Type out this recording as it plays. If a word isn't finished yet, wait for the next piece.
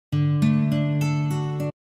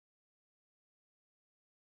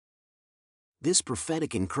This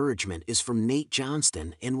prophetic encouragement is from Nate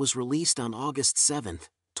Johnston and was released on August 7,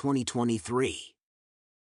 2023.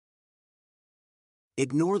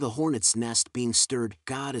 Ignore the hornet's nest being stirred,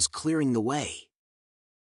 God is clearing the way.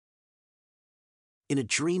 In a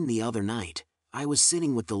dream the other night, I was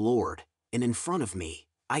sitting with the Lord, and in front of me,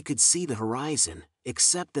 I could see the horizon,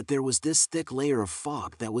 except that there was this thick layer of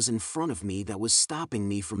fog that was in front of me that was stopping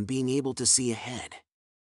me from being able to see ahead.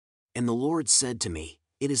 And the Lord said to me,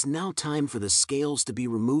 "It is now time for the scales to be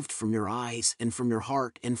removed from your eyes and from your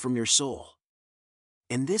heart and from your soul.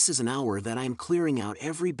 And this is an hour that I am clearing out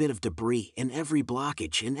every bit of debris and every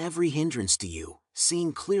blockage and every hindrance to you,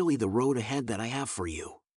 seeing clearly the road ahead that I have for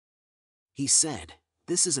you." He said,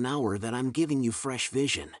 "This is an hour that I'm giving you fresh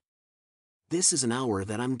vision. This is an hour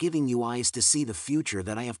that I'm giving you eyes to see the future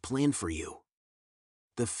that I have planned for you.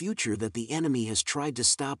 The future that the enemy has tried to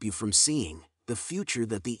stop you from seeing, the future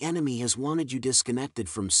that the enemy has wanted you disconnected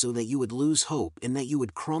from so that you would lose hope and that you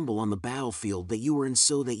would crumble on the battlefield that you were in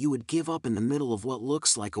so that you would give up in the middle of what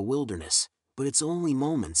looks like a wilderness, but it's only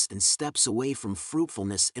moments and steps away from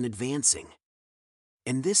fruitfulness and advancing.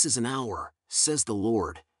 And this is an hour, says the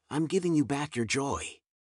Lord, I'm giving you back your joy.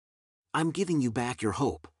 I'm giving you back your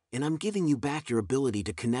hope, and I'm giving you back your ability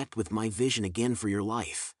to connect with my vision again for your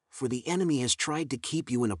life, for the enemy has tried to keep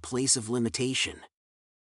you in a place of limitation.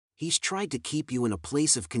 He's tried to keep you in a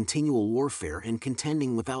place of continual warfare and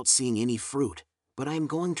contending without seeing any fruit, but I am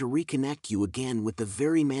going to reconnect you again with the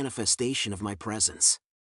very manifestation of my presence.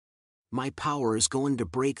 My power is going to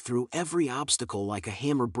break through every obstacle like a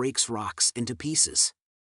hammer breaks rocks into pieces.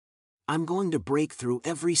 I'm going to break through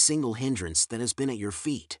every single hindrance that has been at your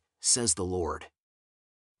feet, says the Lord.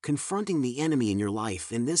 Confronting the enemy in your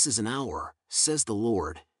life, and this is an hour, says the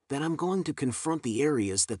Lord, that I'm going to confront the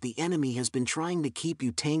areas that the enemy has been trying to keep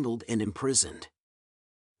you tangled and imprisoned.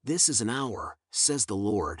 This is an hour, says the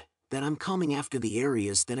Lord, that I'm coming after the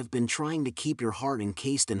areas that have been trying to keep your heart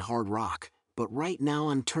encased in hard rock, but right now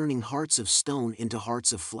I'm turning hearts of stone into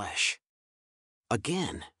hearts of flesh.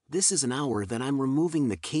 Again, this is an hour that I'm removing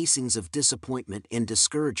the casings of disappointment and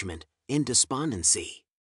discouragement, and despondency.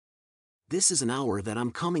 This is an hour that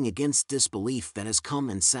I'm coming against disbelief that has come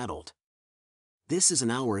and settled. This is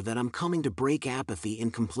an hour that I'm coming to break apathy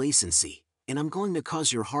and complacency, and I'm going to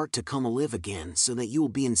cause your heart to come alive again so that you will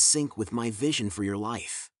be in sync with my vision for your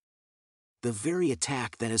life. The very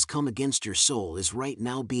attack that has come against your soul is right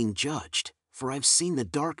now being judged, for I've seen the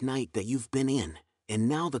dark night that you've been in, and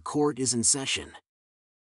now the court is in session.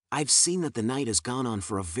 I've seen that the night has gone on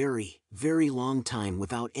for a very, very long time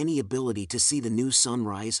without any ability to see the new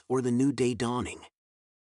sunrise or the new day dawning.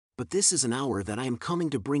 But this is an hour that I am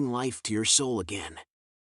coming to bring life to your soul again.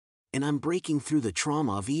 And I'm breaking through the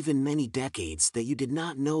trauma of even many decades that you did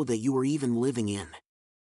not know that you were even living in.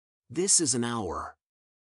 This is an hour.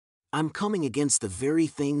 I'm coming against the very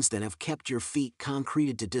things that have kept your feet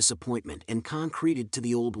concreted to disappointment and concreted to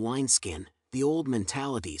the old wineskin, the old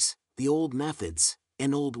mentalities, the old methods,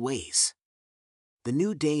 and old ways. The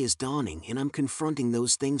new day is dawning and I'm confronting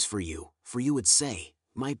those things for you would say,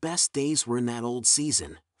 my best days were in that old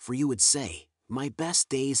season, for you would say, my best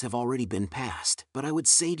days have already been past, but I would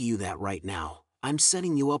say to you that right now, I'm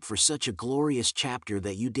setting you up for such a glorious chapter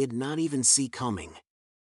that you did not even see coming.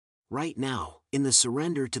 Right now, in the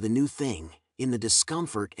surrender to the new thing, in the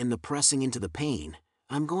discomfort and the pressing into the pain,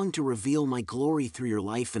 I'm going to reveal my glory through your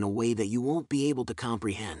life in a way that you won't be able to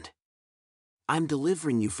comprehend. I'm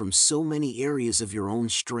delivering you from so many areas of your own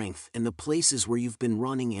strength and the places where you've been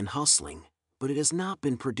running and hustling, but it has not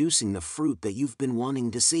been producing the fruit that you've been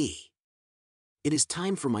wanting to see. It is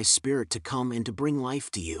time for my Spirit to come and to bring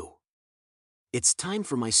life to you. It's time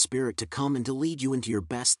for my Spirit to come and to lead you into your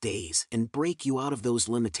best days and break you out of those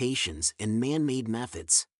limitations and man-made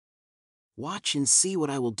methods. Watch and see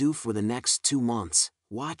what I will do for the next 2 months.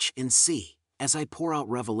 Watch and see, as I pour out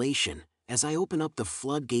revelation, as I open up the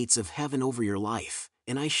floodgates of heaven over your life,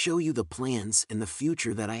 and I show you the plans and the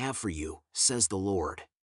future that I have for you, says the Lord.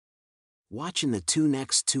 Watch in the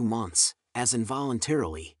next 2 months, as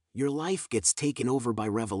involuntarily, your life gets taken over by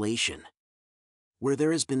revelation. Where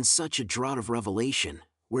there has been such a drought of revelation,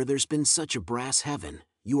 where there's been such a brass heaven,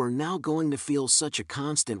 you are now going to feel such a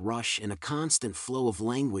constant rush and a constant flow of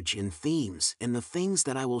language and themes and the things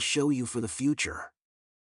that I will show you for the future.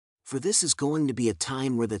 For this is going to be a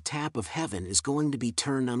time where the tap of heaven is going to be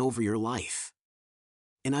turned on over your life.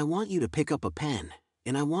 And I want you to pick up a pen,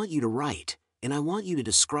 and I want you to write, and I want you to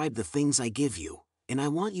describe the things I give you, and I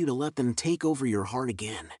want you to let them take over your heart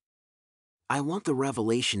again. I want the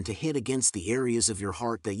revelation to hit against the areas of your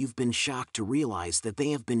heart that you've been shocked to realize that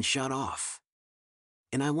they have been shut off.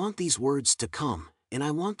 And I want these words to come, and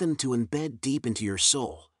I want them to embed deep into your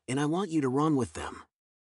soul, and I want you to run with them.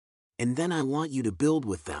 And then I want you to build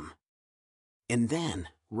with them. And then,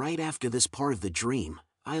 right after this part of the dream,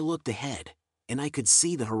 I looked ahead, and I could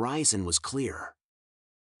see the horizon was clear.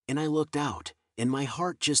 And I looked out, and my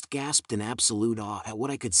heart just gasped in absolute awe at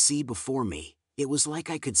what I could see before me. It was like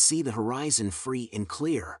I could see the horizon free and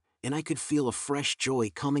clear, and I could feel a fresh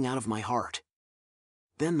joy coming out of my heart.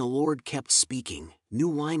 Then the Lord kept speaking, "New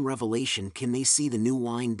wine revelation. Can they see the new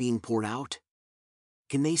wine being poured out?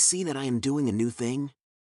 Can they see that I am doing a new thing?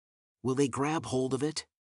 Will they grab hold of it?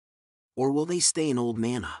 Or will they stay in old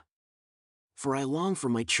manna? For I long for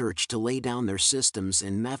my church to lay down their systems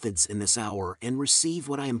and methods in this hour and receive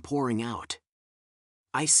what I am pouring out.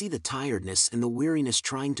 I see the tiredness and the weariness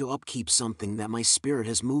trying to upkeep something that my spirit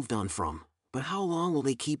has moved on from, but how long will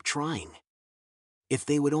they keep trying? If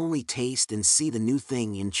they would only taste and see the new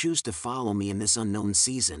thing and choose to follow me in this unknown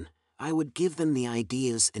season, I would give them the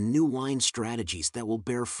ideas and new wine strategies that will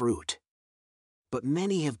bear fruit. But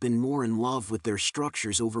many have been more in love with their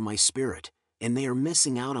structures over my spirit, and they are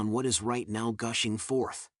missing out on what is right now gushing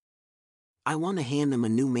forth. I want to hand them a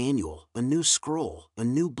new manual, a new scroll, a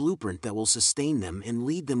new blueprint that will sustain them and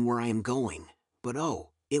lead them where I am going, but oh,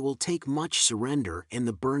 it will take much surrender and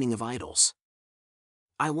the burning of idols.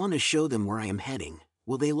 I want to show them where I am heading.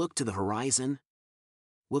 Will they look to the horizon?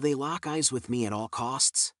 Will they lock eyes with me at all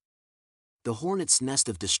costs? The hornet's nest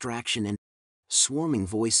of distraction and swarming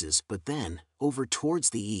voices, but then, over towards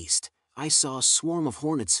the east, I saw a swarm of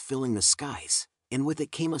hornets filling the skies, and with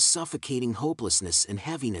it came a suffocating hopelessness and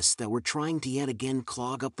heaviness that were trying to yet again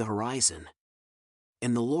clog up the horizon.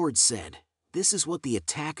 And the Lord said, "This is what the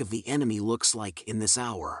attack of the enemy looks like in this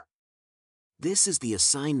hour. This is the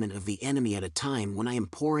assignment of the enemy at a time when I am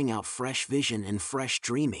pouring out fresh vision and fresh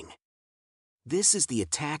dreaming. This is the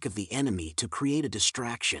attack of the enemy to create a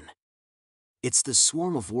distraction. It's the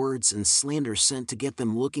swarm of words and slander sent to get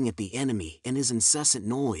them looking at the enemy and his incessant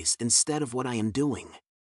noise instead of what I am doing.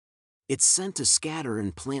 It's sent to scatter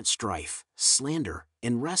and plant strife, slander,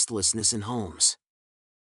 and restlessness in homes.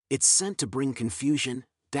 It's sent to bring confusion,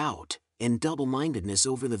 doubt, and double-mindedness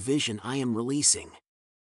over the vision I am releasing.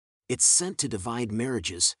 It's sent to divide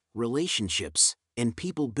marriages, relationships, and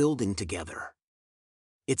people building together.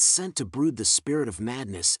 It's sent to brood the spirit of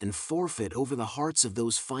madness and forfeit over the hearts of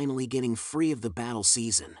those finally getting free of the battle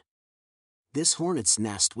season. This hornet's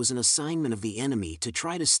nest was an assignment of the enemy to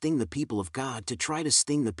try to sting the people of God,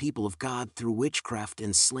 through witchcraft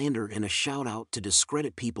and slander and a shout-out to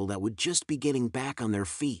discredit people that would just be getting back on their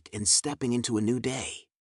feet and stepping into a new day.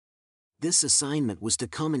 This assignment was to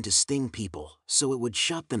come and to sting people, so it would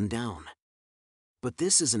shut them down. But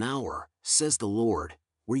this is an hour, says the Lord,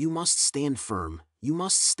 where you must stand firm, you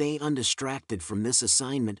must stay undistracted from this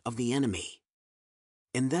assignment of the enemy.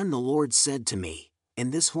 And then the Lord said to me,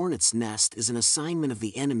 "And this hornet's nest is an assignment of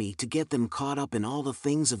the enemy to get them caught up in all the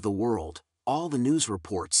things of the world, all the news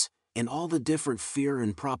reports, and all the different fear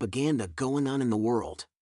and propaganda going on in the world.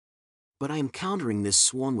 But I am countering this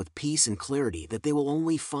swarm with peace and clarity that they will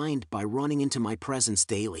only find by running into my presence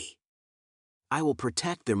daily. I will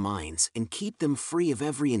protect their minds and keep them free of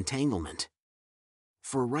every entanglement.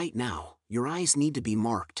 For right now, your eyes need to be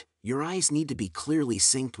marked, your eyes need to be clearly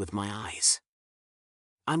synced with my eyes.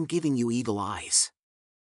 I'm giving you eagle eyes.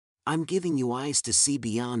 I'm giving you eyes to see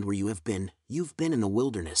beyond where you have been. You've been in the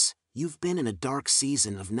wilderness, you've been in a dark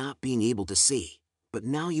season of not being able to see, but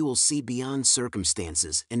now you will see beyond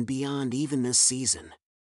circumstances and beyond even this season.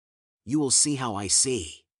 You will see how I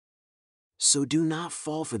see. So do not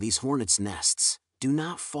fall for these hornets' nests. Do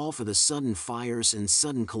not fall for the sudden fires and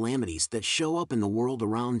sudden calamities that show up in the world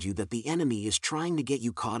around you that the enemy is trying to get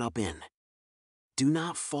you caught up in. Do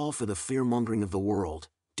not fall for the fear-mongering of the world.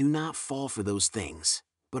 Do not fall for those things,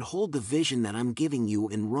 but hold the vision that I'm giving you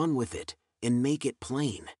and run with it, and make it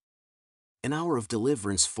plain. An hour of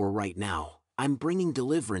deliverance for right now. I'm bringing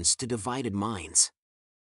deliverance to divided minds.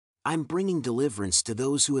 I'm bringing deliverance to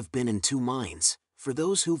those who have been in two minds, for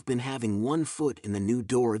those who've been having one foot in the new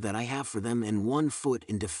door that I have for them and one foot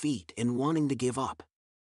in defeat and wanting to give up.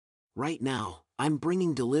 Right now, I'm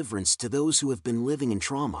bringing deliverance to those who have been living in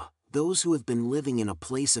trauma, those who have been living in a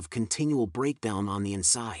place of continual breakdown on the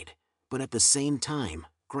inside, but at the same time,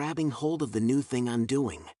 grabbing hold of the new thing I'm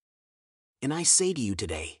doing. And I say to you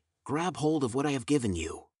today, grab hold of what I have given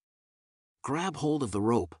you. Grab hold of the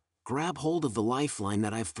rope, grab hold of the lifeline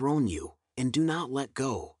that I've thrown you, and do not let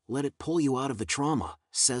go, let it pull you out of the trauma,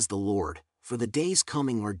 says the Lord, for the days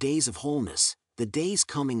coming are days of wholeness, the days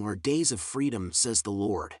coming are days of freedom, says the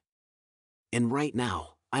Lord. And right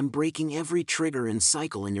now, I'm breaking every trigger and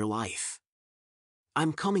cycle in your life.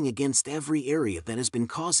 I'm coming against every area that has been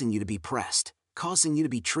causing you to be pressed, causing you to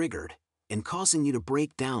be triggered, and causing you to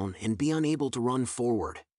break down and be unable to run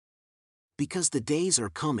forward. Because the days are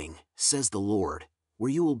coming, says the Lord, where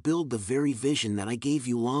you will build the very vision that I gave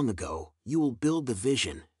you long ago. You will build the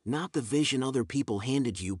vision, not the vision other people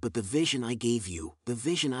handed you, but the vision I gave you, the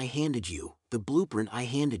vision I handed you, the blueprint I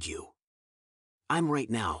handed you. I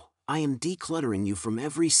am decluttering you from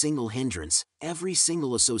every single hindrance, every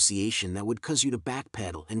single association that would cause you to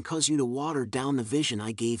backpedal and cause you to water down the vision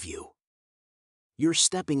I gave you. You're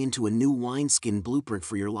stepping into a new wineskin blueprint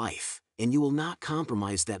for your life, and you will not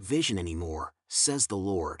compromise that vision anymore, says the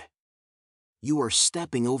Lord. You are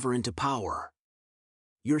stepping over into power.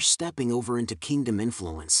 You're stepping over into kingdom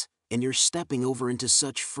influence, and you're stepping over into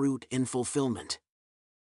such fruit and fulfillment.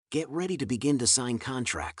 Get ready to begin to sign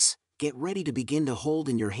contracts. Get ready to begin to hold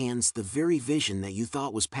in your hands the very vision that you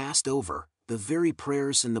thought was passed over, the very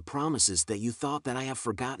prayers and the promises that you thought that I have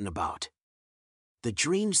forgotten about. The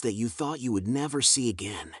dreams that you thought you would never see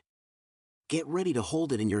again. Get ready to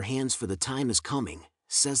hold it in your hands, for the time is coming,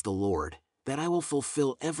 says the Lord, that I will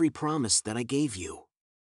fulfill every promise that I gave you.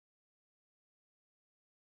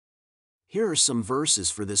 Here are some verses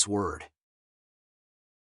for this word.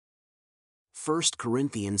 1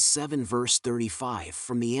 Corinthians 7 verse 35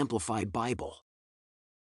 from the Amplified Bible.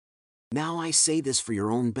 Now I say this for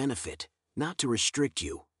your own benefit, not to restrict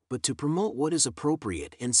you, but to promote what is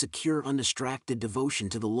appropriate and secure undistracted devotion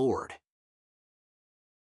to the Lord.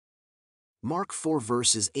 Mark 4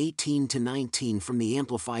 verses 18 to 19 from the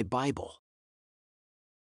Amplified Bible.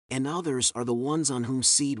 And others are the ones on whom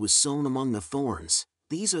seed was sown among the thorns.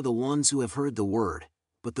 These are the ones who have heard the word,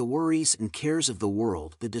 but the worries and cares of the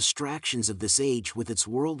world, the distractions of this age with its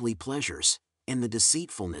worldly pleasures, and the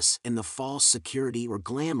deceitfulness and the false security or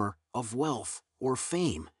glamour of wealth or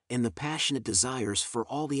fame, and the passionate desires for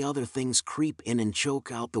all the other things creep in and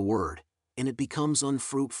choke out the word, and it becomes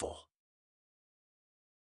unfruitful.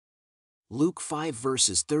 Luke 5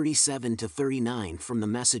 verses 37 to 39 from the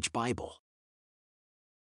Message Bible.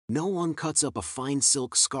 No one cuts up a fine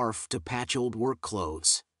silk scarf to patch old work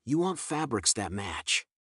clothes. You want fabrics that match.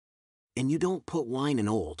 And you don't put wine in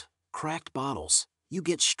old, cracked bottles. You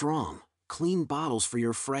get strong, clean bottles for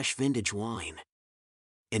your fresh vintage wine.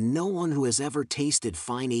 And no one who has ever tasted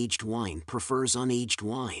fine aged wine prefers unaged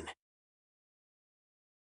wine.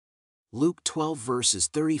 Luke 12 verses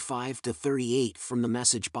 35 to 38 from the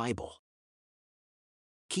Message Bible.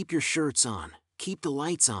 Keep your shirts on, keep the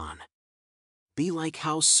lights on. Be like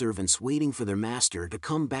house servants waiting for their master to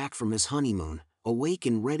come back from his honeymoon, awake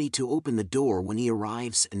and ready to open the door when he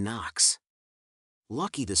arrives and knocks.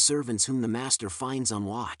 Lucky the servants whom the master finds on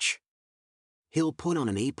watch. He'll put on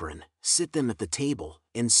an apron, sit them at the table,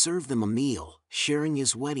 and serve them a meal, sharing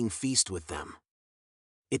his wedding feast with them.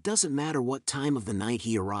 It doesn't matter what time of the night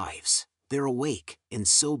he arrives, they're awake and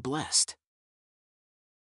so blessed.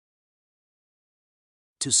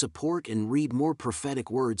 To support and read more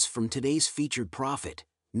prophetic words from today's featured prophet,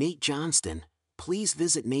 Nate Johnston, please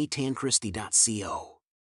visit nathanchristy.co.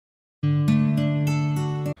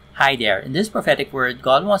 Hi there, in this prophetic word,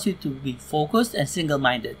 God wants you to be focused and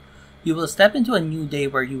single-minded. You will step into a new day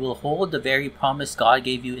where you will hold the very promise God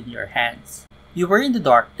gave you in your hands. You were in the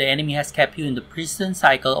dark, the enemy has kept you in the prison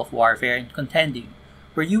cycle of warfare and contending,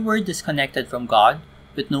 where you were disconnected from God,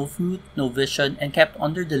 with no fruit, no vision, and kept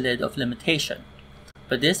under the lid of limitation.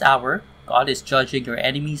 But this hour, God is judging your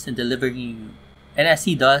enemies and delivering you. And as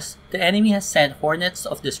He does, the enemy has sent hornets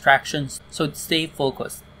of distractions, so stay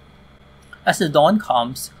focused. As the dawn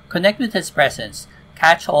comes, connect with His presence,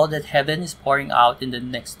 catch all that heaven is pouring out in the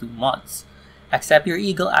next 2 months. Accept your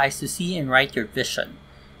eagle eyes to see and write your vision,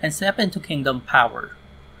 and step into kingdom power.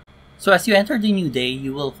 So as you enter the new day,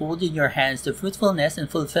 you will hold in your hands the fruitfulness and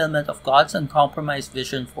fulfillment of God's uncompromised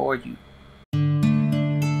vision for you.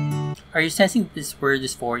 Are you sensing that this word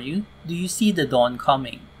is for you? Do you see the dawn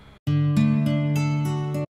coming?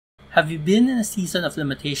 Have you been in a season of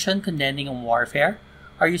limitation, contending, and warfare?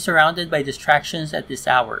 Are you surrounded by distractions at this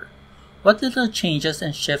hour? What little changes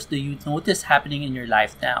and shifts do you notice happening in your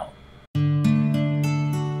life now?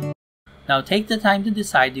 Now take the time to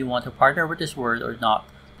decide, do you want to partner with this word or not?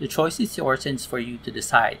 The choice is yours and it's for you to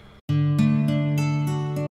decide.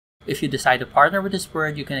 If you decide to partner with this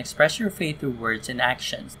word, you can express your faith through words and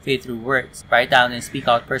actions. Faith through words. Write down and speak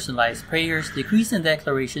out personalized prayers, decrees, and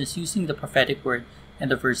declarations using the prophetic word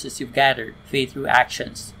and the verses you've gathered. Faith through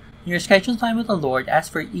actions. In your scheduled time with the Lord,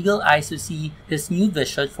 ask for eagle eyes to see His new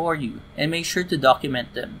vision for you, and make sure to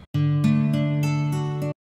document them.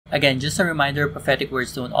 Again, just a reminder, prophetic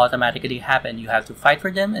words don't automatically happen. You have to fight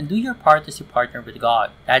for them and do your part as you partner with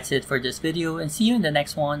God. That's it for this video, and see you in the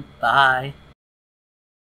next one. Bye!